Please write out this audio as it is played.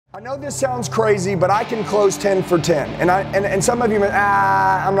I know this sounds crazy, but I can close 10 for 10. And some of you,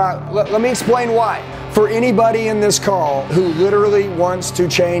 I'm not. Let me explain why. For anybody in this call who literally wants to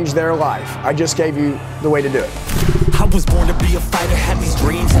change their life, I just gave you the way to do it. I was born to be a fighter, had these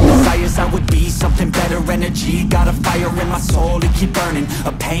dreams and desires. I would be something better, energy, got a fire in my soul to keep burning,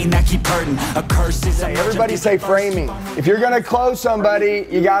 a pain that keep hurting, a curse is Hey, everybody say framing. If you're gonna close somebody,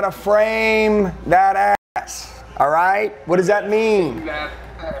 you gotta frame that ass, all right? What does that mean?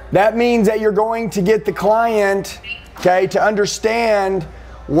 That means that you're going to get the client, okay, to understand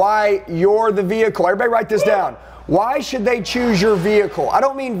why you're the vehicle. Everybody write this down. Why should they choose your vehicle? I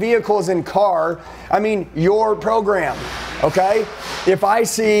don't mean vehicles in car. I mean your program, okay? If I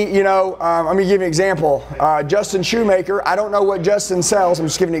see, let me give you an example. Justin Shoemaker, I don't know what Justin sells. I'm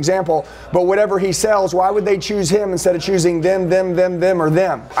just giving an example. But whatever he sells, why would they choose him instead of choosing them, or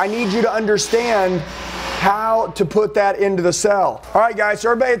them? I need you to understand how to put that into the cell. All right, guys,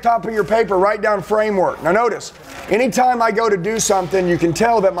 so everybody at the top of your paper, write down framework. Now notice, anytime I go to do something, you can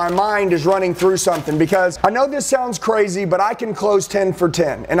tell that my mind is running through something, because I know this sounds crazy, but I can close 10 for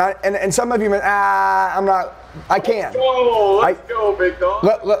 10. And some of you, I'm not, I can. Let's go, big dog.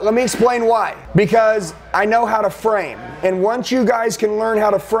 Let me explain why. Because I know how to frame. And once you guys can learn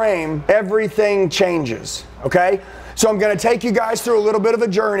how to frame, everything changes, okay? So I'm going to take you guys through a little bit of a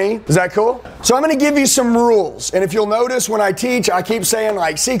journey. Is that cool? So I'm going to give you some rules. And if you'll notice when I teach, I keep saying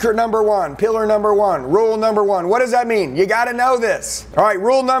like secret number one, pillar number one, rule number one. What does that mean? You got to know this. All right,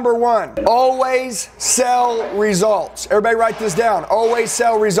 rule number one, always sell results. Everybody write this down. Always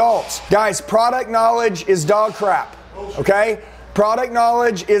sell results. Guys, product knowledge is dog crap, okay? Product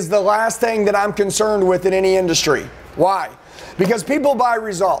knowledge is the last thing that I'm concerned with in any industry. Why? Because people buy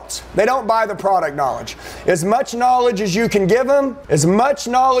results. They don't buy the product knowledge. As much knowledge as you can give them,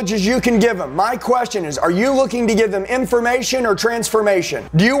 My question is, are you looking to give them information or transformation?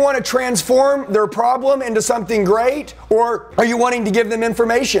 Do you want to transform their problem into something great, or are you wanting to give them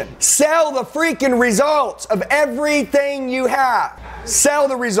information? Sell the freaking results of everything you have. Sell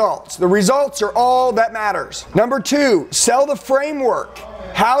the results. The results are all that matters. Number two, sell the framework.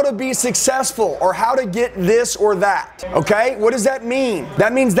 How to be successful, or how to get this or that. Okay, what does that mean?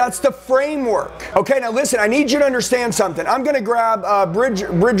 That means that's the framework. Okay, now listen, I need you to understand something. I'm gonna grab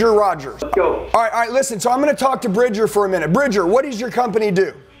Bridger Rogers. Let's go. All right, listen, so I'm gonna talk to Bridger for a minute. Bridger, what does your company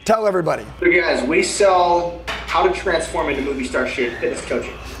do? Tell everybody. So guys, we sell how to transform into movie star shape fitness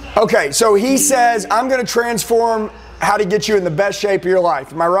coaching. Okay, so he says, I'm gonna transform how to get you in the best shape of your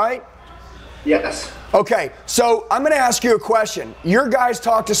life. Am I right? Yes. Okay, so I'm going to ask you a question. Your guys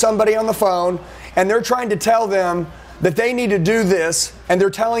talk to somebody on the phone, and they're trying to tell them that they need to do this, and they're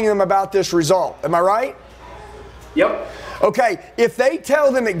telling them about this result. Am I right? Yep. Okay, if they tell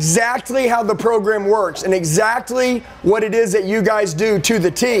them exactly how the program works and exactly what it is that you guys do to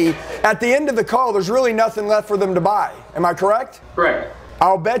the T, at the end of the call, there's really nothing left for them to buy. Am I correct? Correct.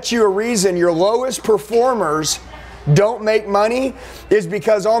 I'll bet you a reason your lowest performers don't make money is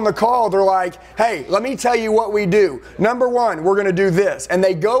because on the call they're like, hey, let me tell you what we do. Number one, we're going to do this. And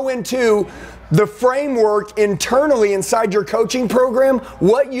they go into the framework internally inside your coaching program,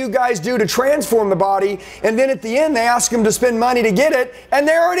 what you guys do to transform the body. And then at the end, they ask them to spend money to get it. And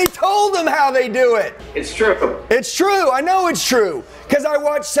they already told them how they do it. It's true. It's true. I know it's true. Because I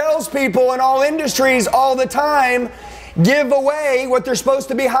watch salespeople in all industries all the time give away what they're supposed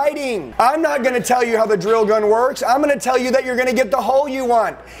to be hiding. I'm not going to tell you how the drill gun works. I'm going to tell you that you're going to get the hole you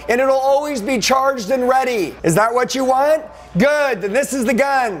want, and it'll always be charged and ready. Is that what you want? Good, then this is the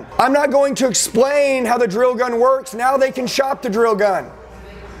gun. I'm not going to explain how the drill gun works. Now they can shop the drill gun.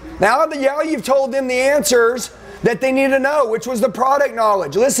 Now you've told them the answers that they need to know, which was the product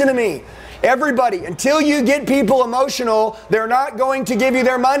knowledge. Listen to me. Everybody, until you get people emotional, they're not going to give you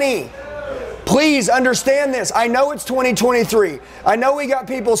their money. Please understand this. I know it's 2023. I know we got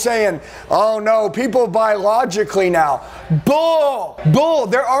people saying, oh no, people buy logically now. Bull.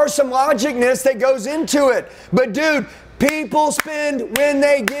 There are some logicness that goes into it. But dude, people spend when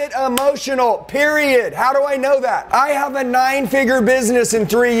they get emotional, period. How do I know that? I have a 9-figure business in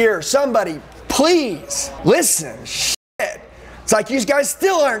 3 years. Somebody, please, listen. It's like you guys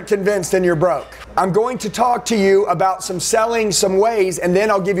still aren't convinced and you're broke. I'm going to talk to you about some selling, some ways, and then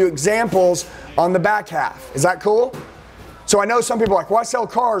I'll give you examples on the back half. Is that cool? So I know some people are like, why sell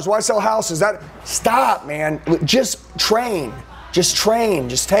cars? Why sell houses? Stop, man. Just train.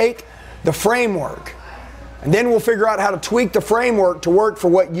 Just take the framework. And then we'll figure out how to tweak the framework to work for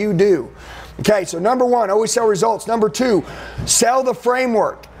what you do. Okay, so number one, always sell results. Number two, sell the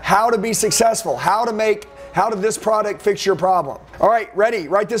framework. How to be successful. How to make How did this product fix your problem? All right, ready?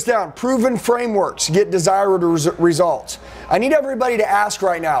 Write this down. Proven frameworks get desired results. I need everybody to ask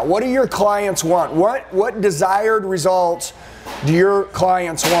right now, what do your clients want? What desired results do your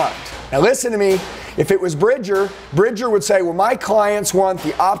clients want? Now listen to me. If it was Bridger would say, well, my clients want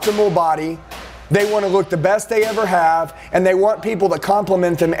the optimal body. They want to look the best they ever have, and they want people to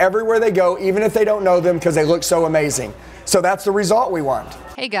compliment them everywhere they go, even if they don't know them, because they look so amazing. So that's the result we want.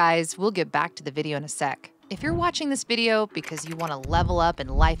 Hey guys, we'll get back to the video in a sec. If you're watching this video because you want to level up in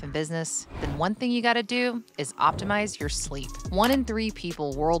life and business, then one thing you got to do is optimize your sleep. 1 in 3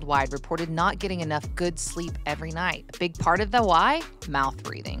 people worldwide reported not getting enough good sleep every night. A big part of the why? Mouth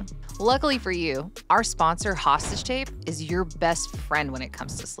breathing. Luckily for you, our sponsor, Hostage Tape, is your best friend when it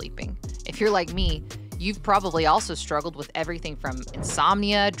comes to sleeping. If you're like me, you've probably also struggled with everything from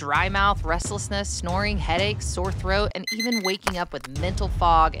insomnia, dry mouth, restlessness, snoring, headaches, sore throat, and even waking up with mental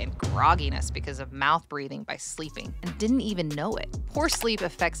fog and grogginess because of mouth breathing by sleeping, and didn't even know it. Poor sleep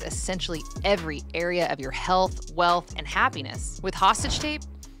affects essentially every area of your health, wealth, and happiness. With Hostage Tape,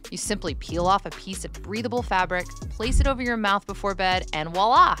 you simply peel off a piece of breathable fabric, place it over your mouth before bed, and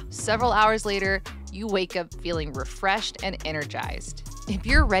voila! Several hours later, you wake up feeling refreshed and energized. If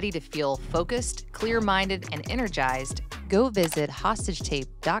you're ready to feel focused, clear-minded, and energized, go visit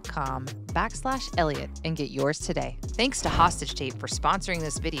hostagetape.com/Elliott and get yours today. Thanks to Hostage Tape for sponsoring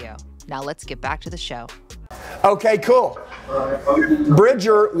this video. Now let's get back to the show. Okay, cool.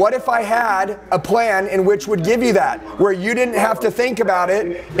 Bridger, what if I had a plan in which would give you that, where you didn't have to think about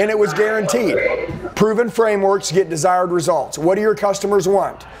it and it was guaranteed? Proven frameworks get desired results. What do your customers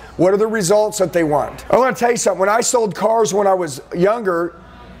want? What are the results that they want? I want to tell you something. When I sold cars when I was younger,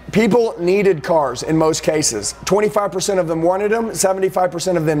 people needed cars in most cases. 25% of them wanted them,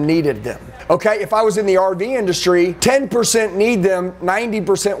 75% of them needed them. Okay, if I was in the RV industry, 10% need them,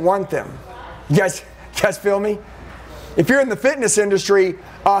 90% want them. You guys feel me? If you're in the fitness industry,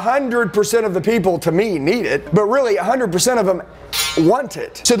 100% of the people, to me, need it, but really 100% of them want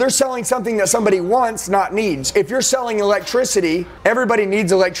it. So they're selling something that somebody wants, not needs. If you're selling electricity, everybody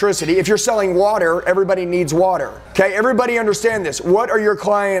needs electricity. If you're selling water, everybody needs water. Okay, everybody understand this. What are your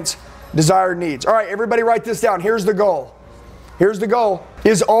clients' desired needs? All right, everybody write this down. Here's the goal. Here's the goal.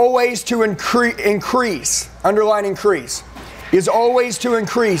 Is always to increase, underline increase, is always to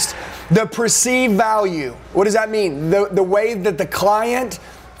increase the perceived value. What does that mean? The way that the client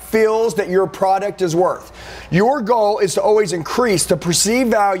feels that your product is worth. Your goal is to always increase the perceived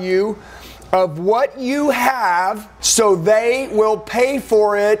value of what you have so they will pay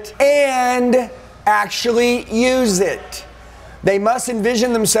for it and actually use it. They must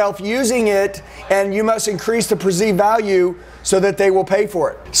envision themselves using it, and you must increase the perceived value so that they will pay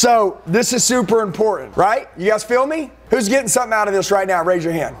for it. So this is super important, right? You guys feel me? Who's getting something out of this right now? Raise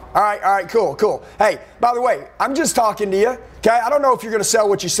your hand. All right, cool. Hey, by the way, I'm just talking to you, okay? I don't know if you're gonna sell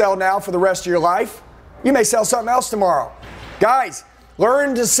what you sell now for the rest of your life. You may sell something else tomorrow. Guys,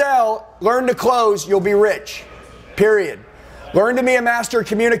 learn to sell, learn to close, you'll be rich, period. Learn to be a master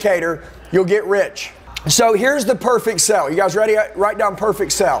communicator, you'll get rich. So here's the perfect sell. You guys ready? Write down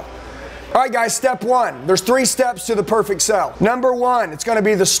perfect sell. All right, guys, step 1. There's 3 steps to the perfect sell. Number 1, it's gonna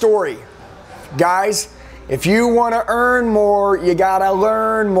be the story. Guys, if you wanna earn more, you gotta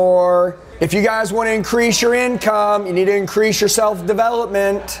learn more. If you guys wanna increase your income, you need to increase your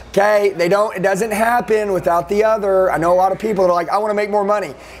self-development, okay? It doesn't happen without the other. I know a lot of people that are like, I wanna make more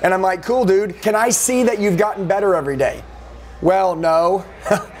money. And I'm like, cool, dude, can I see that you've gotten better every day? Well, no.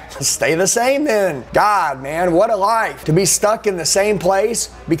 Stay the same then. God, man, what a life to be stuck in the same place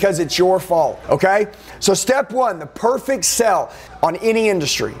because it's your fault, okay? So step 1, the perfect sell on any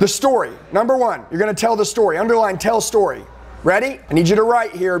industry. The story. Number 1, you're gonna tell the story. Underline, tell story. Ready? I need you to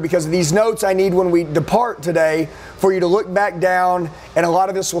write here because of these notes I need when we depart today for you to look back down, and a lot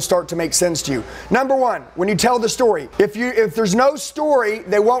of this will start to make sense to you. Number 1, when you tell the story, if there's no story,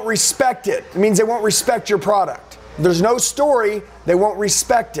 they won't respect it. It means they won't respect your product. If there's no story, they won't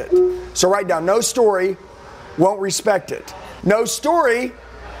respect it. So write down, no story, won't respect it. No story,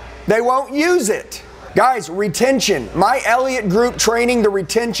 they won't use it. Guys, retention. My Elliott group training, the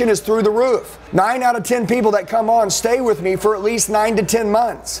retention is through the roof. 9 out of 10 people that come on stay with me for at least 9 to 10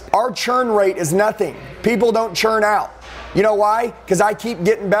 months. Our churn rate is nothing. People don't churn out. You know why? Because I keep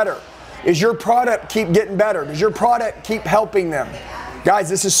getting better. Is your product keep getting better? Does your product keep helping them? Guys,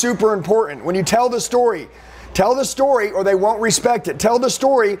 this is super important. When you tell the story or they won't respect it. Tell the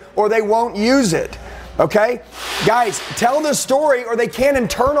story or they won't use it. Okay? Guys, tell the story or they can't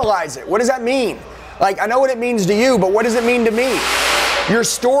internalize it. What does that mean? Like, I know what it means to you, but what does it mean to me? Your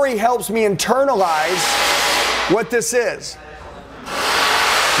story helps me internalize what this is.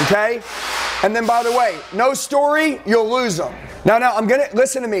 Okay? And then, by the way, no story, you'll lose them. Now,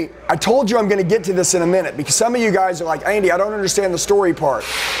 listen to me. I told you I'm gonna get to this in a minute because some of you guys are like, Andy, I don't understand the story part.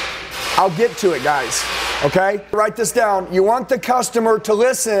 I'll get to it, guys, okay? Write this down. You want the customer to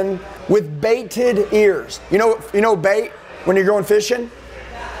listen with baited ears. You know bait when you're going fishing?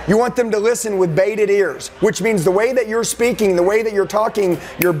 You want them to listen with baited ears, which means the way that you're speaking, the way that you're talking,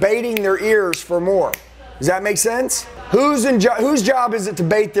 you're baiting their ears for more. Does that make sense? Whose job is it to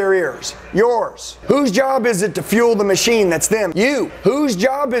bait their ears? Yours. Whose job is it to fuel the machine? That's them. You. Whose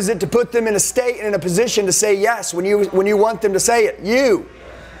job is it to put them in a state and in a position to say yes when you want them to say it? You.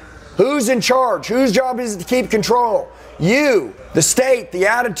 Who's in charge? Whose job is it to keep control? You. The state, the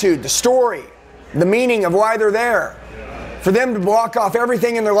attitude, the story, the meaning of why they're there. For them to block off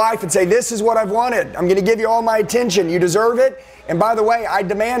everything in their life and say, this is what I've wanted. I'm going to give you all my attention. You deserve it. And by the way, I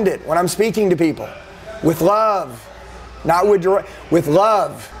demand it when I'm speaking to people. With love. Not with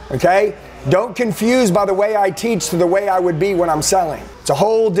love, okay? Don't confuse by the way I teach to the way I would be when I'm selling. It's a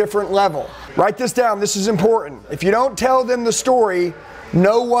whole different level. Write this down, this is important. If you don't tell them the story,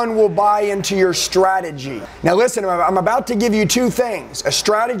 no one will buy into your strategy. Now listen, I'm about to give you two things, a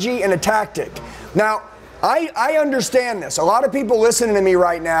strategy and a tactic. Now, I understand this. A lot of people listening to me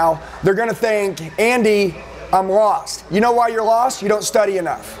right now, they're gonna think, Andy, I'm lost. You know why you're lost? You don't study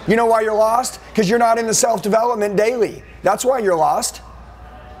enough. You know why you're lost? Because you're not in the self-development daily. That's why you're lost.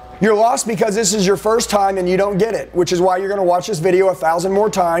 You're lost because this is your first time and you don't get it, which is why you're going to watch this video 1,000 more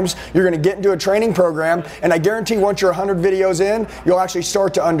times. You're going to get into a training program, and I guarantee once you're 100 videos in, you'll actually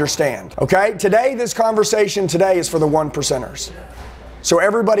start to understand. Okay? Today, this conversation today is for the 1%ers. So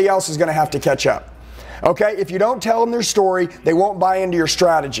everybody else is going to have to catch up. Okay? If you don't tell them their story, they won't buy into your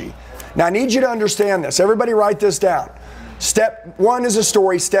strategy. Now, I need you to understand this. Everybody write this down. Step 1 is a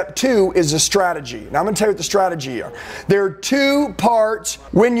story. Step 2 is a strategy. Now, I'm going to tell you what the strategy are. There are 2 parts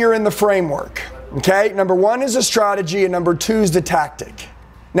when you're in the framework. Okay? Number 1 is a strategy, and number 2 is the tactic.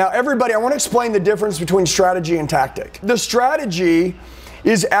 Now, everybody, I want to explain the difference between strategy and tactic. The strategy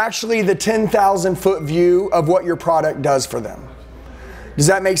is actually the 10,000-foot view of what your product does for them. Does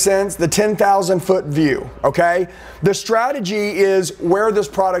that make sense? The 10,000-foot view, okay? The strategy is where this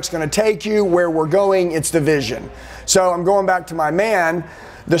product's going to take you, where we're going. It's the vision. So I'm going back to my man.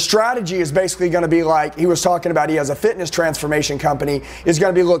 The strategy is basically going to be like he was talking about. He has a fitness transformation company. It's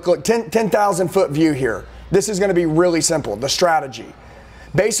going to be, look, 10,000-foot view here. This is going to be really simple, the strategy.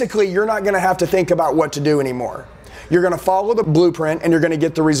 Basically, you're not going to have to think about what to do anymore. You're going to follow the blueprint and you're going to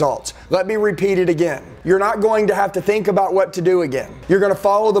get the results. Let me repeat it again. You're not going to have to think about what to do again. You're going to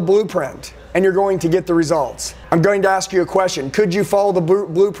follow the blueprint and you're going to get the results. I'm going to ask you a question. Could you follow the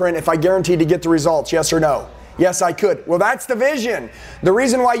blueprint if I guaranteed to get the results? Yes or no? Yes, I could. Well, that's the vision. The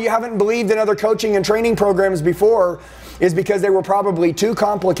reason why you haven't believed in other coaching and training programs before is because they were probably too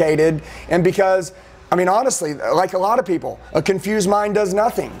complicated, and because, I mean, honestly, like a lot of people, a confused mind does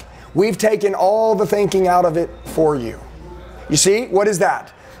nothing. We've taken all the thinking out of it for you. You see, what is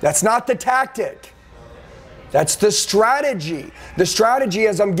that? That's not the tactic. That's the strategy. The strategy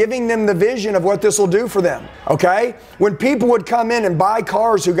is I'm giving them the vision of what this will do for them, okay? When people would come in and buy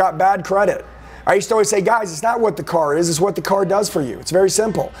cars who got bad credit, I used to always say, guys, it's not what the car is, it's what the car does for you. It's very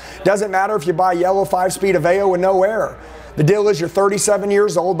simple. Doesn't matter if you buy yellow 5-speed Aveo with no air. The deal is you're 37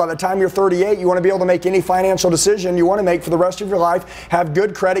 years old. By the time you're 38, you want to be able to make any financial decision you want to make for the rest of your life, have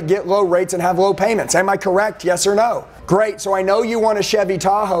good credit, get low rates, and have low payments. Am I correct? Yes or no? Great. So I know you want a Chevy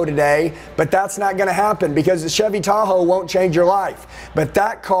Tahoe today, but that's not going to happen because the Chevy Tahoe won't change your life. But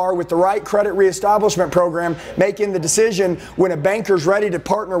that car with the right credit reestablishment program, making the decision when a banker's ready to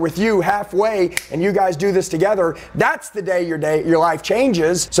partner with you halfway and you guys do this together, that's the day your life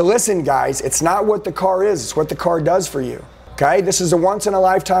changes. So listen, guys, it's not what the car is, it's what the car does for you. Okay, this is a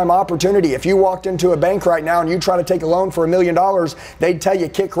once-in-a-lifetime opportunity. If you walked into a bank right now and you try to take a loan for $1 million, they'd tell you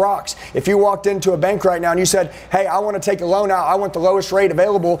kick rocks. If you walked into a bank right now and you said, hey, I want to take a loan out, I want the lowest rate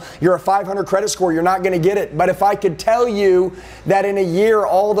available, you're a 500 credit score, you're not going to get it. But if I could tell you that in a year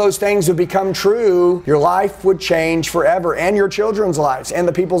all those things would become true, your life would change forever, and your children's lives, and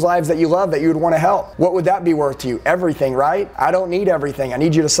the people's lives that you love that you would want to help. What would that be worth to you? Everything, right? I don't need everything. I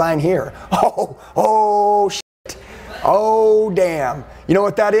need you to sign here. Oh, damn. You know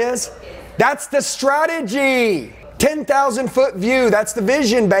what that is? That's the strategy. 10,000-foot view. That's the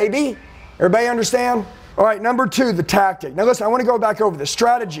vision, baby. Everybody understand? All right, number 2, the tactic. Now listen, I want to go back over the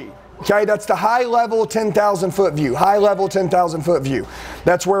strategy. Okay, that's the high level 10,000 foot view. High level 10,000 foot view.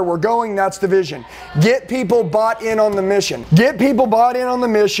 That's where we're going. That's the vision. Get people bought in on the mission. Get people bought in on the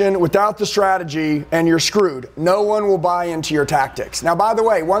mission without the strategy and you're screwed. No one will buy into your tactics. Now, by the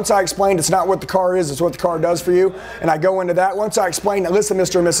way, once I explained it's not what the car is, it's what the car does for you, and I go into that, once I explain that, listen,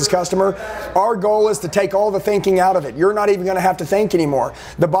 Mr. and Mrs. Customer, our goal is to take all the thinking out of it. You're not even going to have to think anymore.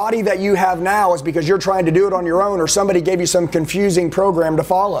 The body that you have now is because you're trying to do it on your own or somebody gave you some confusing program to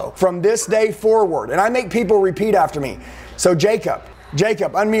follow. From this day forward, and I make people repeat after me. So Jacob,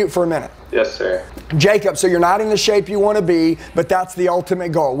 unmute for a minute. Yes, sir. Jacob, so you're not in the shape you want to be, but that's the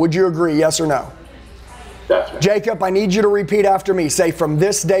ultimate goal. Would you agree, yes or no? Definitely. Jacob, I need you to repeat after me. Say, from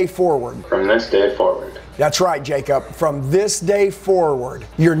this day forward. From this day forward. That's right, Jacob. From this day forward,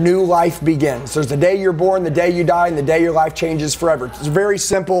 your new life begins. There's the day you're born, the day you die, and the day your life changes forever. It's a very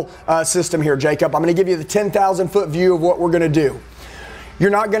simple system here, Jacob. I'm going to give you the 10,000 foot view of what we're going to do. You're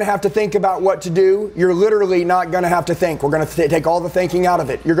not going to have to think about what to do. You're literally not going to have to think. We're going to take all the thinking out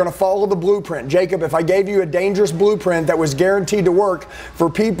of it. You're going to follow the blueprint. Jacob, if I gave you a dangerous blueprint that was guaranteed to work for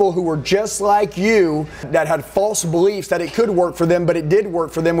people who were just like you, that had false beliefs that it could work for them, but it did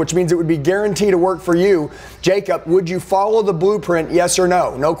work for them, which means it would be guaranteed to work for you, Jacob, would you follow the blueprint, yes or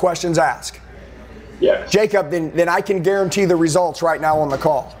no? No questions asked. Yes. Jacob, then I can guarantee the results right now on the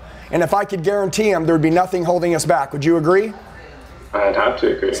call. And if I could guarantee them, there would be nothing holding us back. Would you agree? I'd have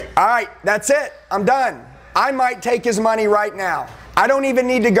to agree. All right, that's it. I'm done. I might take his money right now. I don't even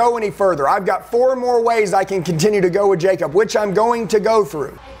need to go any further. I've got 4 more ways I can continue to go with Jacob, which I'm going to go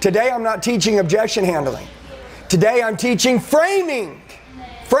through. Today, I'm not teaching objection handling. Today, I'm teaching framing,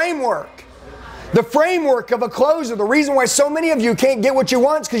 framework. The framework of a closer. The reason why so many of you can't get what you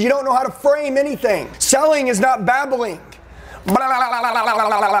want is because you don't know how to frame anything. Selling is not babbling.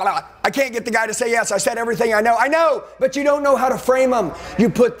 I can't get the guy to say yes. I said everything I know, but you don't know how to frame them. You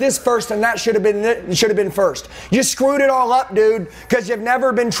put this first and that should have been first. You screwed it all up, dude, because you've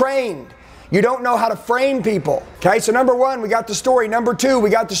never been trained. You don't know how to frame people. Okay, so number 1, we got the story. Number 2, we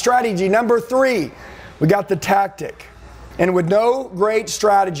got the strategy. Number 3, we got the tactic. And with no great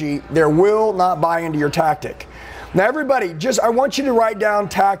strategy, there will not buy into your tactic. Now everybody, I want you to write down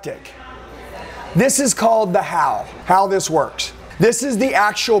tactic. This is called the how this works. This is the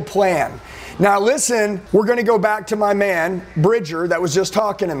actual plan. Now listen, we're going to go back to my man, Bridger, that was just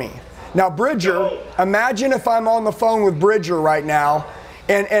talking to me. Now Bridger, imagine if I'm on the phone with Bridger right now,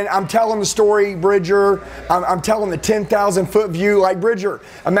 and I'm telling the story, Bridger, I'm telling the 10,000 foot view, like Bridger,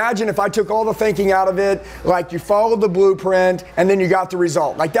 imagine if I took all the thinking out of it, like you followed the blueprint, and then you got the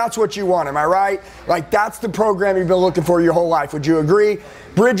result. Like that's what you want, am I right? Like that's the program you've been looking for your whole life, would you agree?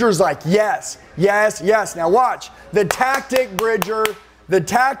 Bridger's like, yes, yes, yes. Now watch, the tactic, Bridger, the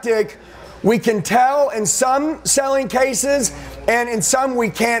tactic, we can tell in some selling cases, and in some we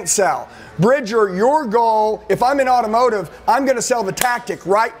can't sell. Bridger, your goal, if I'm in automotive, I'm going to sell the tactic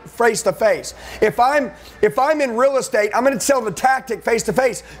right face to face. If I'm in real estate, I'm going to sell the tactic face to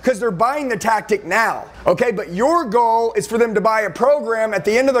face because they're buying the tactic now. Okay, but your goal is for them to buy a program at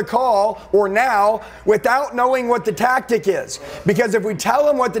the end of the call or now without knowing what the tactic is. Because if we tell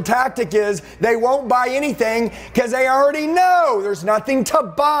them what the tactic is, they won't buy anything because they already know there's nothing to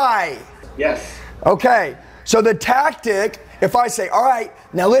buy. Yes. Okay, so the tactic, if I say, all right,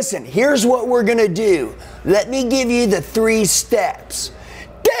 now listen, here's what we're going to do. Let me give you the 3 steps.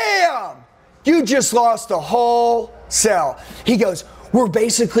 Damn! You just lost the whole sell. He goes, we're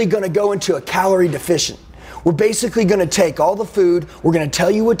basically going to go into a calorie deficient. We're basically going to take all the food, we're going to tell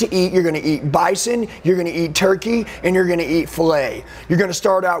you what to eat. You're going to eat bison, you're going to eat turkey, and you're going to eat filet. You're going to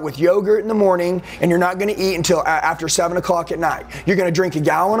start out with yogurt in the morning, and you're not going to eat until after 7 o'clock at night. You're going to drink 1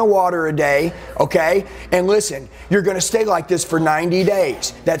 gallon of water a day, okay? And listen, you're going to stay like this for 90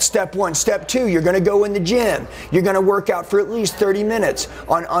 days. That's step 1. Step 2, you're going to go in the gym. You're going to work out for at least 30 minutes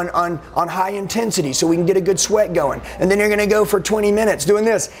on high intensity so we can get a good sweat going. And then you're going to go for 20 minutes doing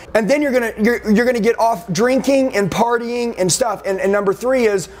this. And then you're going to get off drinking and partying and stuff. And number 3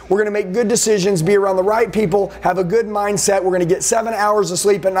 is we're going to make good decisions, be around the right people, have a good mindset. We're going to get 7 hours of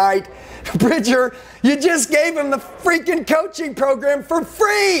sleep at night. Bridger, you just gave him the freaking coaching program for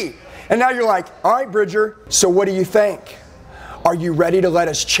free. And now you're like, all right, Bridger, so what do you think? Are you ready to let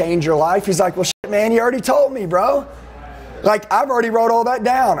us change your life? He's like, well, shit, man, you already told me, bro. Like, I've already wrote all that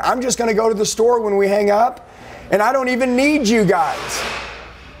down. I'm just going to go to the store when we hang up, and I don't even need you guys.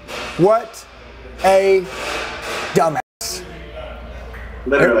 What a dumbass.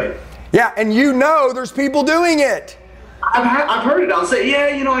 Literally. Yeah, and you know there's people doing it. I've heard it. I'll say, yeah,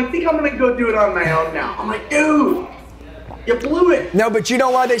 you know, I think I'm going to go do it on my own now. I'm like, dude, you blew it. No, but you know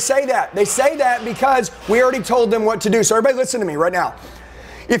why they say that? They say that because we already told them what to do. So everybody listen to me right now.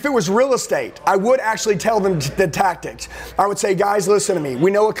 If it was real estate, I would actually tell them the tactics. I would say, guys, listen to me.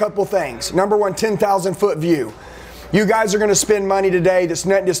 We know a couple things. Number one, 10,000 foot view. You guys are going to spend money today. This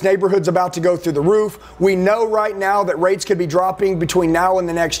neighborhood's about to go through the roof. We know right now that rates could be dropping between now and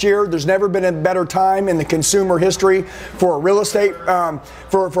the next year. There's never been a better time in the consumer history for a real estate,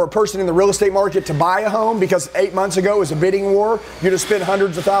 for a person in the real estate market to buy a home, because 8 months ago it was a bidding war. You'd have spent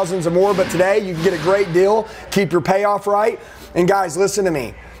hundreds of thousands or more, but today you can get a great deal, keep your payoff right. And guys, listen to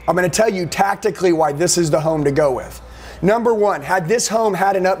me. I'm going to tell you tactically why this is the home to go with. Number one, had this home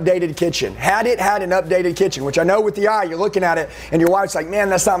had an updated kitchen, had it had an updated kitchen, which I know with the eye, you're looking at it and your wife's like, man,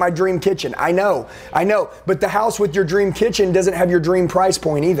 that's not my dream kitchen. I know. But the house with your dream kitchen doesn't have your dream price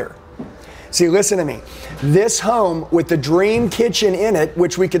point either. See, listen to me. This home with the dream kitchen in it,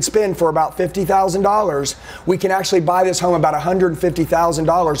 which we could spend for about $50,000, we can actually buy this home about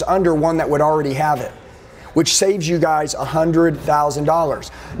 $150,000 under one that would already have it, which saves you guys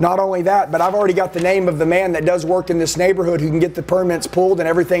 $100,000. Not only that, but I've already got the name of the man that does work in this neighborhood who can get the permits pulled and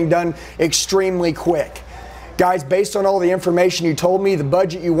everything done extremely quick. Guys, based on all the information you told me, the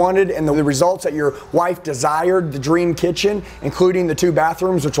budget you wanted, and the results that your wife desired, the dream kitchen, including the 2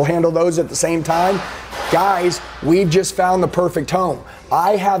 bathrooms, which will handle those at the same time, guys, we've just found the perfect home.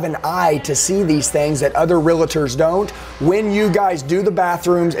 I have an eye to see these things that other realtors don't. When you guys do the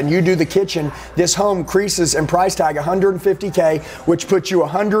bathrooms and you do the kitchen, this home increases in price tag $150K, which puts you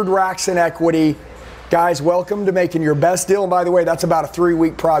 100 racks in equity. Guys, welcome to making your best deal. And by the way, that's about a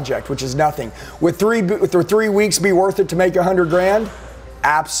 3-week project, which is nothing. Would 3 weeks be worth it to make 100 grand?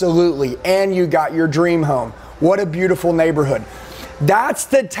 Absolutely. And you got your dream home. What a beautiful neighborhood. That's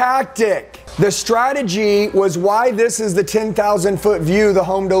the tactic. The strategy was why this is the 10,000 foot view, the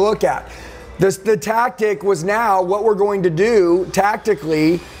home to look at. The tactic was now what we're going to do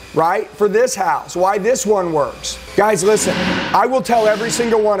tactically, right, for this house, why this one works. Guys, listen, I will tell every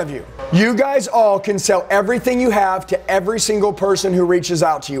single one of you, you guys all can sell everything you have to every single person who reaches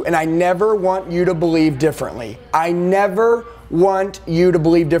out to you, and I never want you to believe differently. I never want you to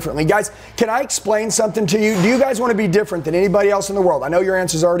believe differently. Guys, can I explain something to you? Do you guys want to be different than anybody else in the world? I know your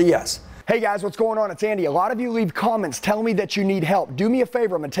answer is already yes. Hey guys, what's going on? It's Andy. A lot of you leave comments telling me that you need help. Do me a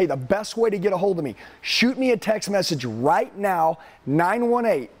favor. I'm going to tell you the best way to get a hold of me. Shoot me a text message right now,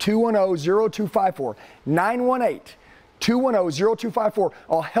 918-210-0254. 918-210-0254.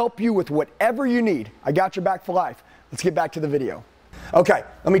 I'll help you with whatever you need. I got your back for life. Let's get back to the video. Okay,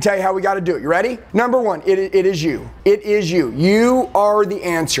 let me tell you how we got to do it. You ready? Number one, it is you. It is you. You are the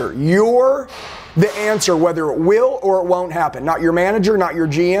answer. You're the answer, whether it will or it won't happen. Not your manager, not your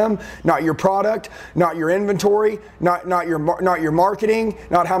GM, not your product, not your inventory, not your marketing,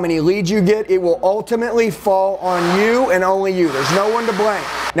 not how many leads you get. It will ultimately fall on you and only you. There's no one to blame.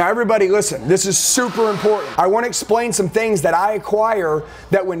 Now everybody listen, this is super important. I want to explain some things that I acquire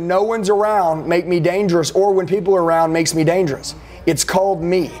that when no one's around make me dangerous, or when people are around makes me dangerous. It's called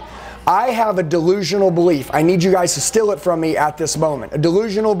me. I have a delusional belief. I need you guys to steal it from me at this moment. A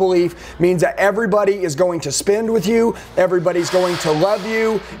delusional belief means that everybody is going to spend with you, everybody's going to love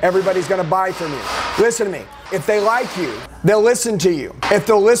you, everybody's going to buy from you. Listen to me. If they like you, they'll listen to you. If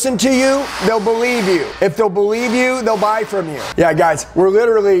they'll listen to you, they'll believe you. If they'll believe you, they'll buy from you. Yeah, guys,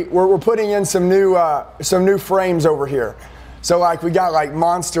 we're putting in some new frames over here. So like we got like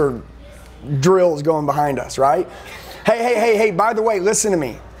monster drills going behind us, right? Hey, by the way, listen to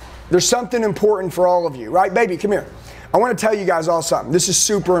me. There's something important for all of you, right? Baby, come here. I want to tell you guys all something. This is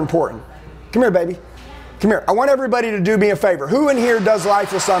super important. Come here, baby. Come here. I want everybody to do me a favor. Who in here does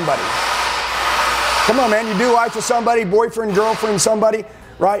life with somebody? Come on, man. You do life with somebody, boyfriend, girlfriend, somebody,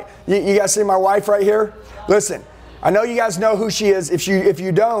 right? You guys see my wife right here? Listen, I know you guys know who she is. If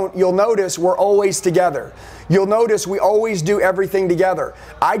you don't, you'll notice we're always together. You'll notice we always do everything together.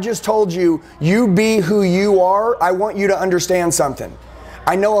 I just told you, you be who you are. I want you to understand something.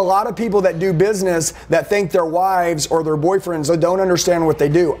 I know a lot of people that do business that think their wives or their boyfriends don't understand what they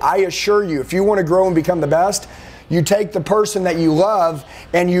do. I assure you, if you want to grow and become the best, you take the person that you love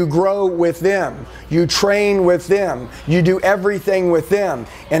and you grow with them. You train with them. You do everything with them.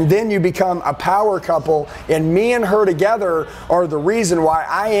 And then you become a power couple. And me and her together are the reason why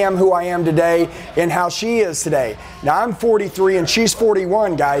I am who I am today and how she is today. Now I'm 43 and she's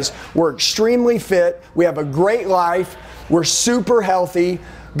 41, guys. We're extremely fit. We have a great life. We're super healthy.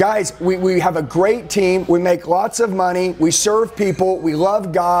 Guys, we have a great team. We make lots of money. We serve people. We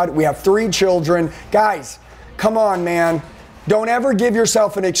love God. We have 3 children. Guys, come on, man. Don't ever give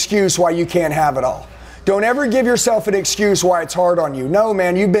yourself an excuse why you can't have it all. Don't ever give yourself an excuse why it's hard on you. No,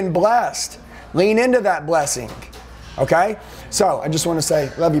 man, you've been blessed. Lean into that blessing. Okay? So, I just want to say,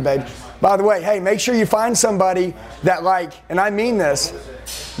 love you, babe. By the way, hey, make sure you find somebody that and I mean this,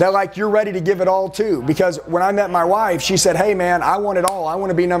 that like you're ready to give it all to. Because when I met my wife, she said, hey man, I want it all. I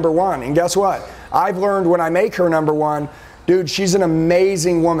want to be number one. And guess what? I've learned when I make her number one, dude, she's an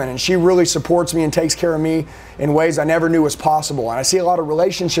amazing woman and she really supports me and takes care of me in ways I never knew was possible. And I see a lot of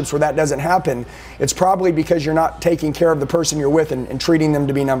relationships where that doesn't happen. It's probably because you're not taking care of the person you're with and treating them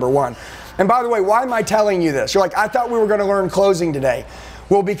to be number one. And by the way, why am I telling you this? You're like, I thought we were going to learn closing today.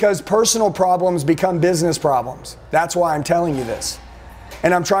 Well, because personal problems become business problems. That's why I'm telling you this.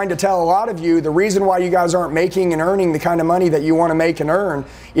 And I'm trying to tell a lot of you, the reason why you guys aren't making and earning the kind of money that you want to make and earn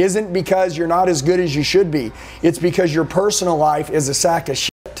isn't because you're not as good as you should be. It's because your personal life is a sack of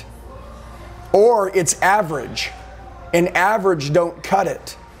shit. Or it's average. And average don't cut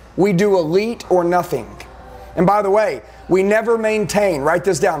it. We do elite or nothing. And by the way, we never maintain. Write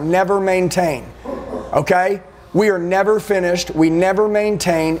this down. Never maintain. Okay? We are never finished. We never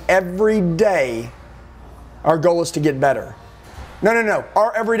maintain. Every day, our goal is to get better. No.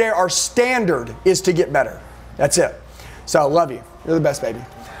 Every day, our standard is to get better. That's it. So, I love you. You're the best, baby.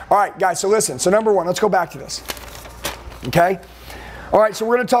 All right, guys, so listen. So, number one, let's go back to this. Okay? All right, so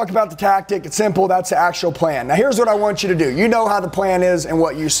we're going to talk about the tactic. It's simple. That's the actual plan. Now, here's what I want you to do. You know how the plan is and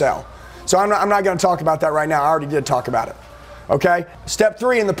what you sell. So, I'm not going to talk about that right now. I already did talk about it. Okay? Step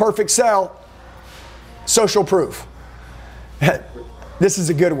 3 in the perfect sell. Social proof. This is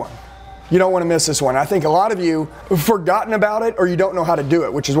a good one. You don't want to miss this one. I think a lot of you have forgotten about it or you don't know how to do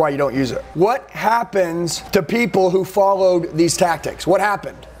it, which is why you don't use it. What happens to people who followed these tactics? What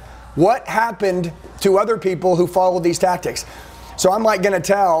happened? What happened to other people who followed these tactics? So I'm like going to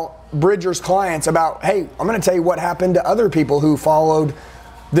tell Bridger's clients about, hey, I'm going to tell you what happened to other people who followed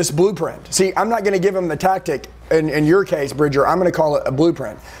this blueprint. See, I'm not going to give them the tactic. In your case, Bridger, I'm going to call it a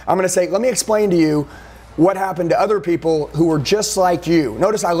blueprint. I'm going to say, let me explain to you what happened to other people who were just like you.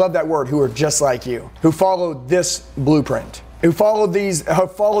 Notice I love that word, who were just like you, who followed this blueprint, who followed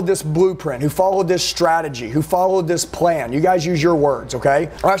this blueprint, who followed this strategy, who followed this plan. You guys use your words,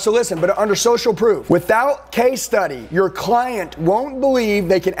 okay? All right, so listen, but under social proof, without case study, your client won't believe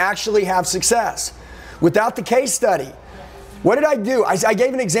they can actually have success. Without the case study, what did I do? I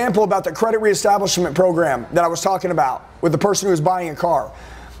gave an example about the credit reestablishment program that I was talking about with the person who was buying a car.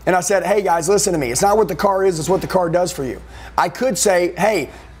 And I said, hey guys, listen to me. It's not what the car is, it's what the car does for you. I could say,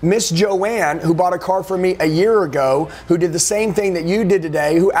 hey, Miss Joanne, who bought a car from me a year ago, who did the same thing that you did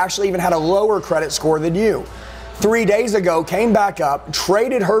today, who actually even had a lower credit score than you. 3 days ago, came back up,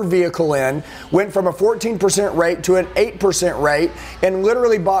 traded her vehicle in, went from a 14% rate to an 8% rate, and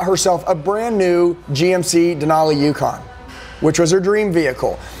literally bought herself a brand new GMC Denali Yukon, which was her dream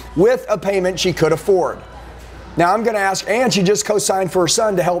vehicle, with a payment she could afford. Now I'm going to ask, and she just co-signed for her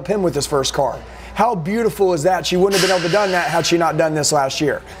son to help him with his first car. How beautiful is that? She wouldn't have been able to done that had she not done this last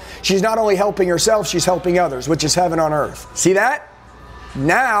year. She's not only helping herself, she's helping others, which is heaven on earth. See that?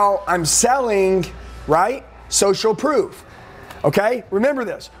 Now I'm selling, right? Social proof. Okay? Remember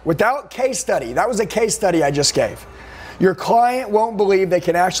this. Without case study, that was a case study I just gave. Your client won't believe they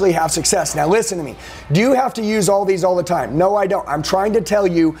can actually have success. Now listen to me. Do you have to use all these all the time? No, I don't. I'm trying to tell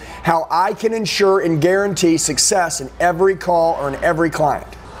you how I can ensure and guarantee success in every call or in every client.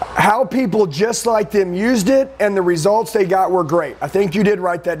 How people just like them used it and the results they got were great. I think you did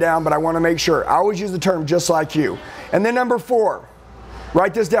write that down, but I want to make sure. I always use the term just like you. And then number 4.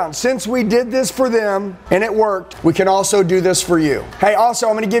 Write this down. Since we did this for them and it worked, we can also do this for you. Hey, also,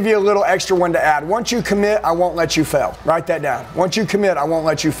 I'm going to give you a little extra one to add. Once you commit, I won't let you fail. Write that down. Once you commit, I won't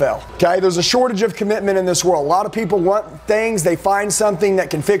let you fail. Okay? There's a shortage of commitment in this world. A lot of people want things, they find something that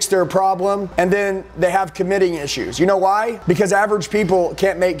can fix their problem, and then they have committing issues. You know why? Because average people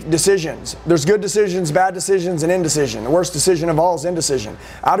can't make decisions. There's good decisions, bad decisions, and indecision. The worst decision of all is indecision.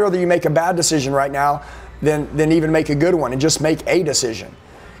 I'd rather you make a bad decision right now than even make a good one and just make a decision.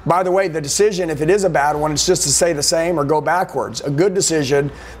 By the way, the decision, if it is a bad one, it's just to stay the same or go backwards. A good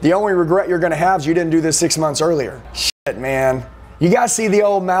decision, the only regret you're going to have is you didn't do this 6 months earlier. Shit, man. You guys see the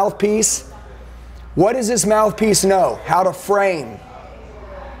old mouthpiece? What does this mouthpiece know? How to frame.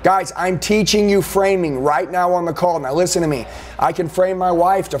 Guys, I'm teaching you framing right now on the call. Now listen to me. I can frame my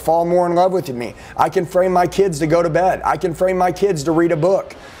wife to fall more in love with me. I can frame my kids to go to bed. I can frame my kids to read a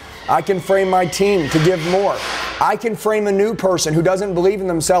book. I can frame my team to give more. I can frame a new person who doesn't believe in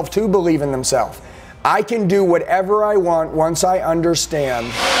themselves to believe in themselves. I can do whatever I want once I understand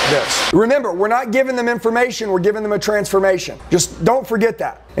this. Remember, we're not giving them information, we're giving them a transformation. Just don't forget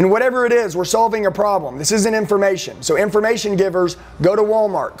that. And whatever it is, we're solving a problem. This isn't information. So information givers, go to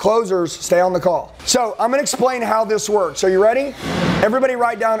Walmart. Closers, stay on the call. So I'm going to explain how this works. Are you ready? Everybody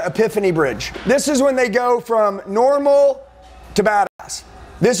write down Epiphany Bridge. This is when they go from normal to badass.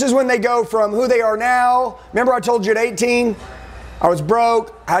 This is when they go from who they are now. Remember I told you at 18? I was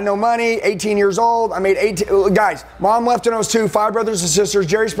broke, had no money, 18 years old. I made 18, guys, mom left when I was 2, 5 brothers and sisters,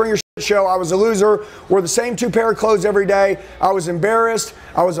 Jerry Springer show. I was a loser, wore the same 2 pair of clothes every day. I was embarrassed,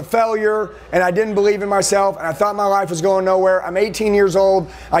 I was a failure, and I didn't believe in myself, and I thought my life was going nowhere. I'm 18 years old,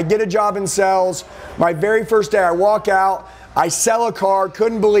 I get a job in sales. My very first day, I walk out, I sell a car,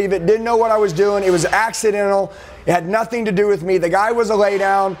 couldn't believe it, didn't know what I was doing. It was accidental. It had nothing to do with me. The guy was a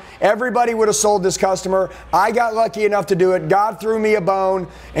laydown. Everybody would have sold this customer. I got lucky enough to do it. God threw me a bone,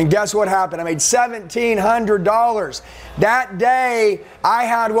 and guess what happened? I made $1,700. That day, I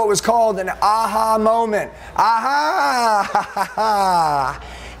had what was called an aha moment. Aha!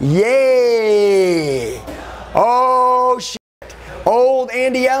 Yay! Oh, shit. Old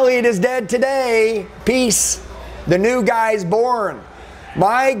Andy Elliott is dead today. Peace. The new guy's born.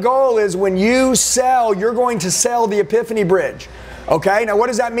 My goal is when you sell, you're going to sell the Epiphany Bridge. Okay, now what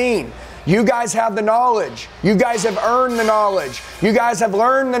does that mean? You guys have the knowledge. You guys have earned the knowledge. You guys have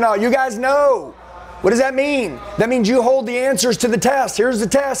learned the knowledge. You guys know. What does that mean? That means you hold the answers to the test. Here's the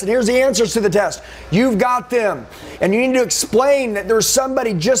test, and here's the answers to the test. You've got them. And you need to explain that there's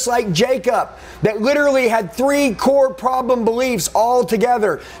somebody just like Jacob that literally had 3 core problem beliefs all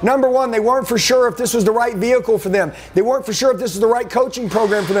together. Number 1, they weren't for sure if this was the right vehicle for them. They weren't for sure if this was the right coaching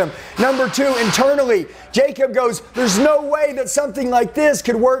program for them. Number 2, internally, Jacob goes, there's no way that something like this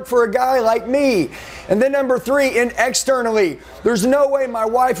could work for a guy like me. And then number 3, externally, there's no way my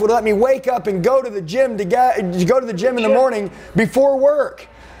wife would let me wake up and go to the gym to go to the gym in the morning before work.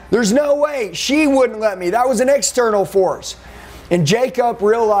 There's no way. She wouldn't let me. That was an external force. And Jacob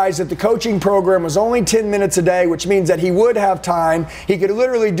realized that the coaching program was only 10 minutes a day, which means that he would have time. He could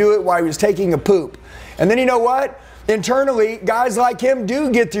literally do it while he was taking a poop. And then you know what? Internally, guys like him do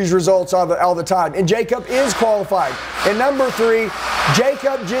get these results all the time. And Jacob is qualified. And number 3,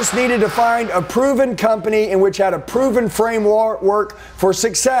 Jacob just needed to find a proven company in which had a proven framework for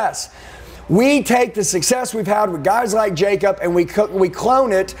success. We take the success we've had with guys like Jacob and we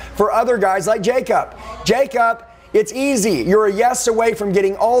clone it for other guys like Jacob. Jacob, it's easy. You're a yes away from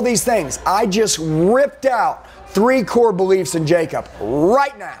getting all these things. I just ripped out 3 core beliefs in Jacob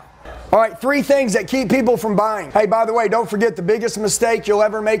right now. All right, 3 things that keep people from buying. Hey, by the way, don't forget the biggest mistake you'll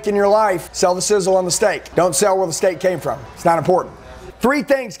ever make in your life, sell the sizzle on the steak. Don't sell where the steak came from. It's not important. 3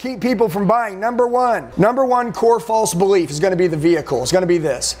 things keep people from buying. Number one core false belief is going to be the vehicle. It's going to be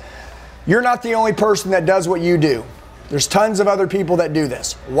this. You're not the only person that does what you do. There's tons of other people that do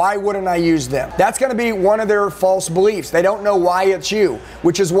this. Why wouldn't I use them? That's going to be one of their false beliefs. They don't know why it's you,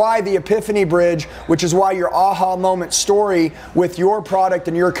 which is why the Epiphany Bridge, which is why your aha moment story with your product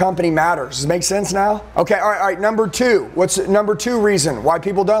and your company matters. Does it make sense now? Okay, all right. Number 2. What's number 2 reason why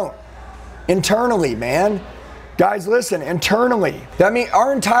people don't? Internally, man. Guys, listen, internally. That means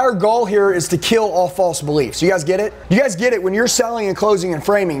our entire goal here is to kill all false beliefs. You guys get it? You guys get it? When you're selling and closing and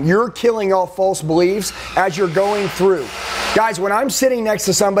framing, you're killing all false beliefs as you're going through. Guys, when I'm sitting next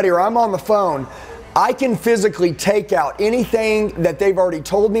to somebody or I'm on the phone, I can physically take out anything that they've already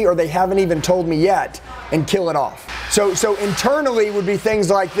told me or they haven't even told me yet and kill it off. So internally would be things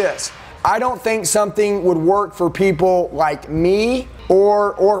like this. I don't think something would work for people like me,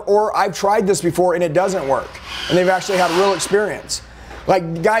 or I've tried this before and it doesn't work. And they've actually had a real experience.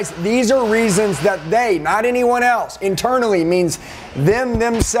 Like, guys, these are reasons that they, not anyone else, internally means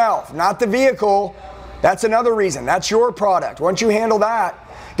themselves, not the vehicle. That's another reason. That's your product. Once you handle that,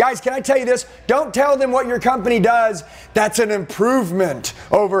 guys, can I tell you this? Don't tell them what your company does. That's an improvement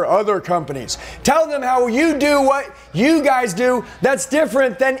over other companies. Tell them how you do what you guys do that's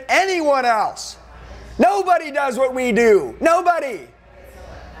different than anyone else. Nobody does what we do. Nobody.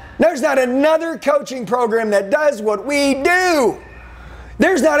 There's not another coaching program that does what we do.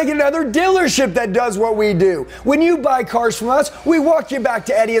 There's not another dealership that does what we do. When you buy cars from us, we walk you back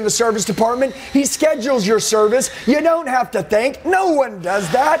to Eddie in the service department. He schedules your service. You don't have to think. No one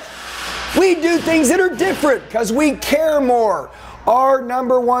does that. We do things that are different because we care more. Our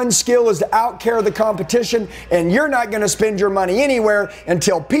number 1 skill is to outcare the competition, and you're not going to spend your money anywhere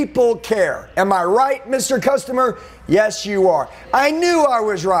until people care. Am I right, Mr. Customer? Yes, you are. I knew I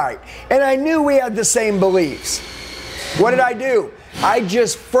was right, and I knew we had the same beliefs. What did I do? I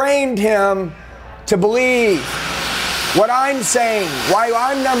just framed him to believe what I'm saying, why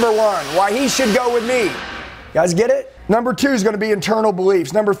I'm number 1, why he should go with me. You guys get it? Number 2 is going to be internal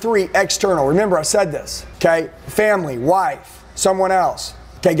beliefs. Number 3, external. Remember, I said this, okay? Family, wife, someone else.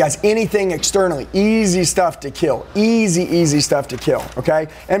 Okay, guys, anything externally, easy stuff to kill. Easy stuff to kill, okay?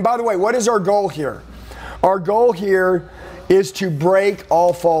 And by the way, what is our goal here? Our goal here is to break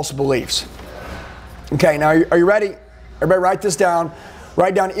all false beliefs. Okay, now are you ready? Everybody write this down.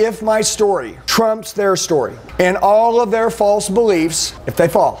 Write down, if my story trumps their story and all of their false beliefs, if they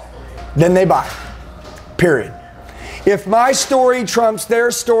fall, then they buy. Period. If my story trumps their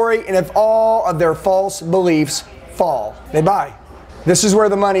story and if all of their false beliefs fall, they buy. This is where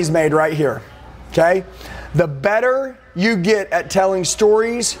the money's made right here. Okay? The better you get at telling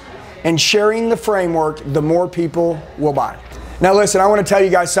stories and sharing the framework, the more people will buy. Now listen, I want to tell you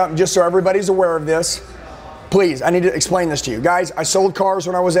guys something just so everybody's aware of this. Please, I need to explain this to you. Guys, I sold cars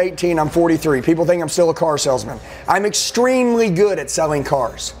when I was 18. I'm 43. People think I'm still a car salesman. I'm extremely good at selling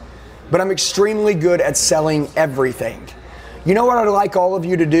cars, but I'm extremely good at selling everything. You know what I'd like all of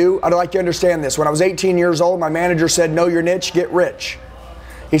you to do? I'd like you to understand this. When I was 18 years old, my manager said, know your niche, get rich.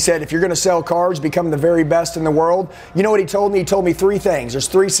 He said, if you're going to sell cars, become the very best in the world. You know what he told me? He told me 3 things. There's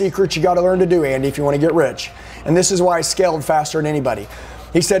 3 secrets you got to learn to do, Andy, if you want to get rich. And this is why I scaled faster than anybody.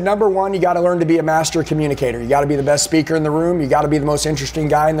 He said, number 1, you got to learn to be a master communicator. You got to be the best speaker in the room. You got to be the most interesting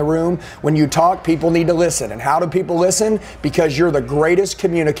guy in the room. When you talk, people need to listen. And how do people listen? Because you're the greatest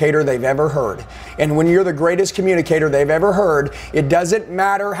communicator they've ever heard. And when you're the greatest communicator they've ever heard, it doesn't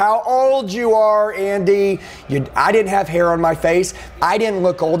matter how old you are, Andy. I didn't have hair on my face. I didn't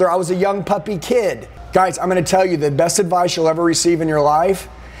look older. I was a young puppy kid. Guys, I'm going to tell you the best advice you'll ever receive in your life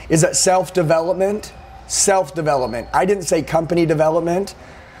is that self-development. Self-development. I didn't say company development.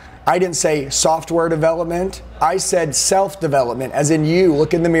 I didn't say software development. I said self-development, as in you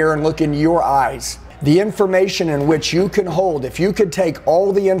look in the mirror and look in your eyes. The information in which you can hold, if you could take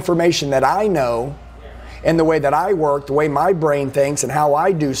all the information that I know and the way that I work, the way my brain thinks and how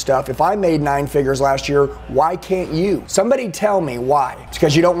I do stuff, if I made 9 figures last year, why can't you? Somebody tell me why. It's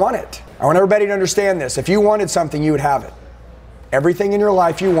because you don't want it. I want everybody to understand this. If you wanted something, you would have it. Everything in your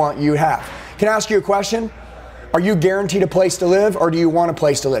life you want, you have. Can I ask you a question? Are you guaranteed a place to live, or do you want a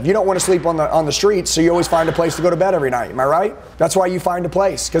place to live? You don't want to sleep on the streets, so you always find a place to go to bed every night. Am I right? That's why you find a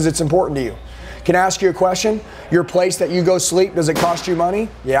place, because it's important to you. Can I ask you a question? Your place that you go sleep, does it cost you money?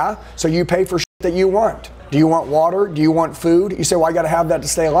 Yeah. So you pay for shit that you want. Do you want water? Do you want food? You say, well, I got to have that to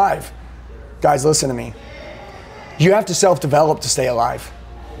stay alive. Guys, listen to me. You have to self-develop to stay alive.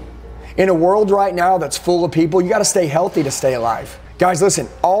 In a world right now that's full of people, you got to stay healthy to stay alive. Guys, listen,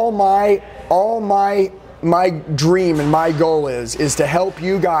 all my dream and my goal is to help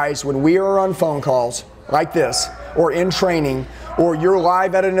you guys when we are on phone calls like this, or in training, or you're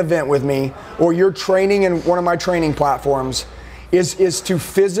live at an event with me, or you're training in one of my training platforms, is to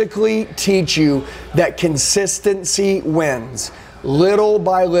physically teach you that consistency wins, little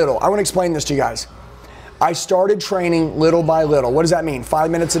by little. I want to explain this to you guys. I started training little by little. What does that mean?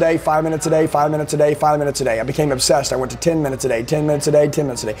 5 minutes a day, 5 minutes a day, 5 minutes a day, 5 minutes a day. I became obsessed. I went to 10 minutes a day, 10 minutes a day, 10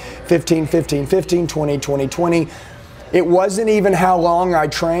 minutes a day, 15, 15, 15, 20, 20, 20. It wasn't even how long I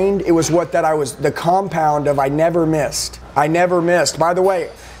trained. It was what that I was, the compound of I never missed. I never missed. By the way,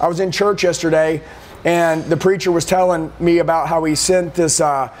 I was in church yesterday and the preacher was telling me about how he sent this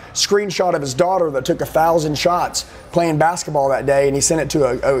screenshot of his daughter that took 1,000 shots playing basketball that day, and he sent it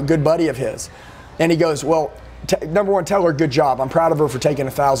to a good buddy of his. And he goes, well, number 1, tell her good job. I'm proud of her for taking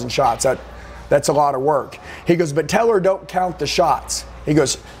 1,000 shots. That's a lot of work. He goes, but tell her don't count the shots. He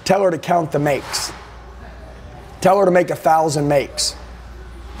goes, tell her to count the makes. Tell her to make 1,000 makes.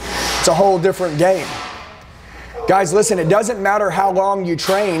 It's a whole different game. Guys, listen, it doesn't matter how long you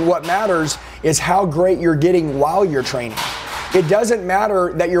train. What matters is how great you're getting while you're training. It doesn't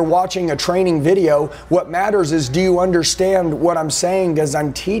matter that you're watching a training video. What matters is, do you understand what I'm saying as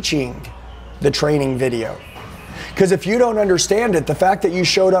I'm teaching the training video? Because if you don't understand it, the fact that you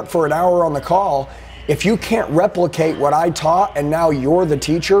showed up for an hour on the call, if you can't replicate what I taught and now you're the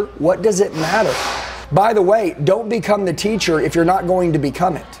teacher, what does it matter? By the way, don't become the teacher if you're not going to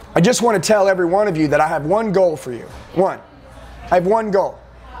become it. I just want to tell every one of you that I have one goal for you. One. I have one goal.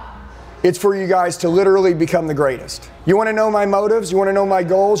 It's for you guys to literally become the greatest. You want to know my motives? You want to know my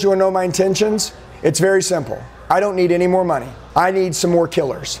goals? You want to know my intentions? It's very simple. I don't need any more money. I need some more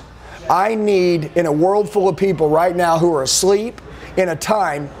killers. I need, in a world full of people right now who are asleep in a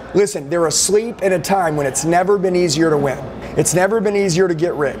time, listen, they're asleep in a time when it's never been easier to win. It's never been easier to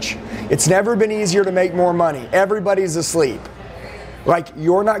get rich. It's never been easier to make more money. Everybody's asleep. Like,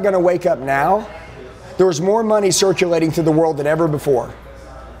 you're not going to wake up now. There's more money circulating through the world than ever before.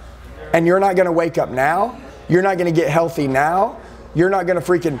 And you're not going to wake up now. You're not going to get healthy now. You're not going to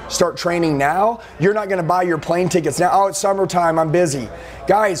freaking start training now. You're not going to buy your plane tickets now. Oh, it's summertime, I'm busy.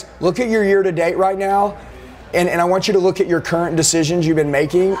 Guys, look at your year to date right now, and I want you to look at your current decisions you've been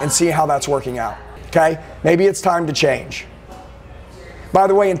making and see how that's working out, okay? Maybe it's time to change. By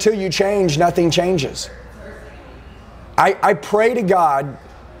the way, until you change, nothing changes. I pray to God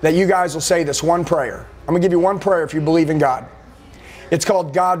that you guys will say this one prayer. I'm going to give you one prayer if you believe in God. It's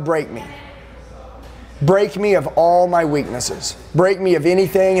called God Break Me. Break me of all my weaknesses. Break me of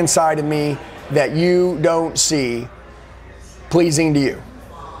anything inside of me that you don't see pleasing to you.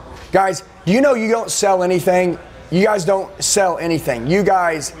 Guys, do you know you don't sell anything? You guys don't sell anything. You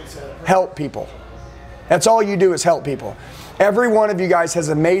guys help people. That's all you do is help people. Every one of you guys has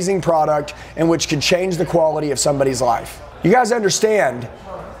an amazing product in which can change the quality of somebody's life. You guys understand,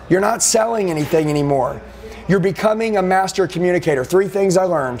 you're not selling anything anymore. You're becoming a master communicator. 3 things I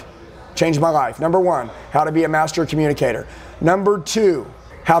learned changed my life. Number 1, how to be a master communicator. Number 2,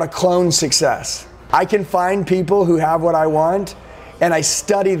 how to clone success. I can find people who have what I want, and I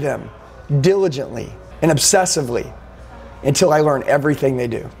study them diligently and obsessively until I learn everything they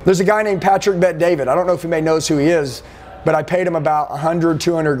do. There's a guy named Patrick Bet-David. I don't know if anybody knows who he is, but I paid him about 100,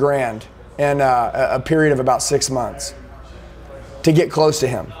 200 grand in a period of about 6 months to get close to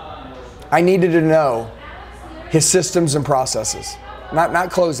him. I needed to know his systems and processes.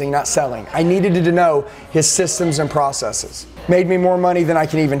 Not closing, not selling. I needed to know his systems and processes. Made me more money than I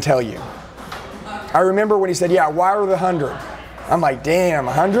can even tell you. I remember when he said, yeah, wire the 100. I'm like, damn,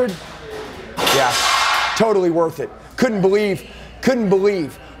 100? Yeah, totally worth it. Couldn't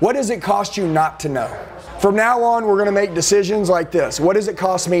believe. What does it cost you not to know? From now on, we're gonna make decisions like this. What does it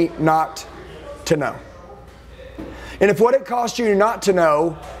cost me not to know? And if what it costs you not to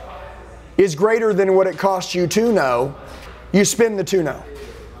know is greater than what it costs you to know, you spin the to know.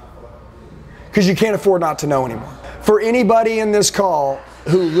 Because you can't afford not to know anymore. For anybody in this call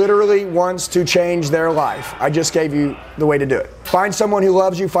who literally wants to change their life, I just gave you the way to do it. Find someone who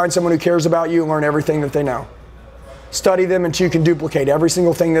loves you, find someone who cares about you, and learn everything that they know. Study them until you can duplicate every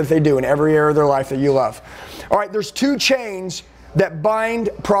single thing that they do in every area of their life that you love. All right, there's 2 chains that bind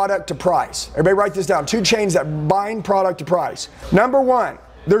product to price. Everybody write this down. 2 chains that bind product to price. Number 1,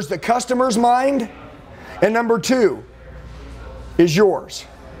 there's the customer's mind, and number 2 is yours.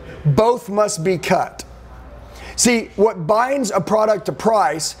 Both must be cut. See, what binds a product to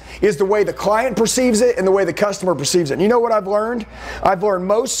price is the way the client perceives it and the way the customer perceives it. And you know what I've learned? I've learned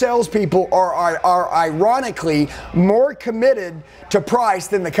most salespeople are ironically more committed to price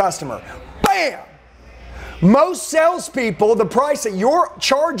than the customer. Bam! Most salespeople, the price that you're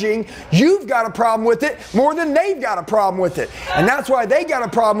charging, you've got a problem with it more than they've got a problem with it. And that's why they got a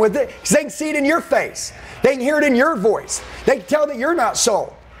problem with it, because they can see it in your face. They can hear it in your voice. They can tell that you're not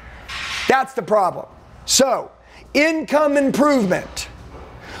sold. That's the problem. So, income improvement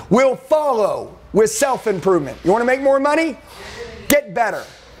will follow with self-improvement. You want to make more money? Get better.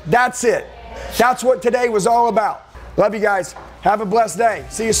 That's it. That's what today was all about. Love you guys. Have a blessed day.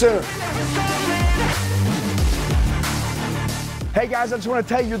 See you soon. Hey guys, I just want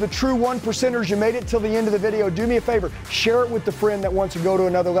to tell you, you're the true 1%ers. You made it till the end of the video. Do me a favor, share it with the friend that wants to go to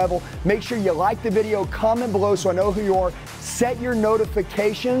another level. Make sure you like the video, comment below so I know who you are, set your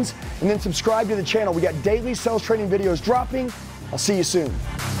notifications, and then subscribe to the channel. We got daily sales training videos dropping. I'll see you soon.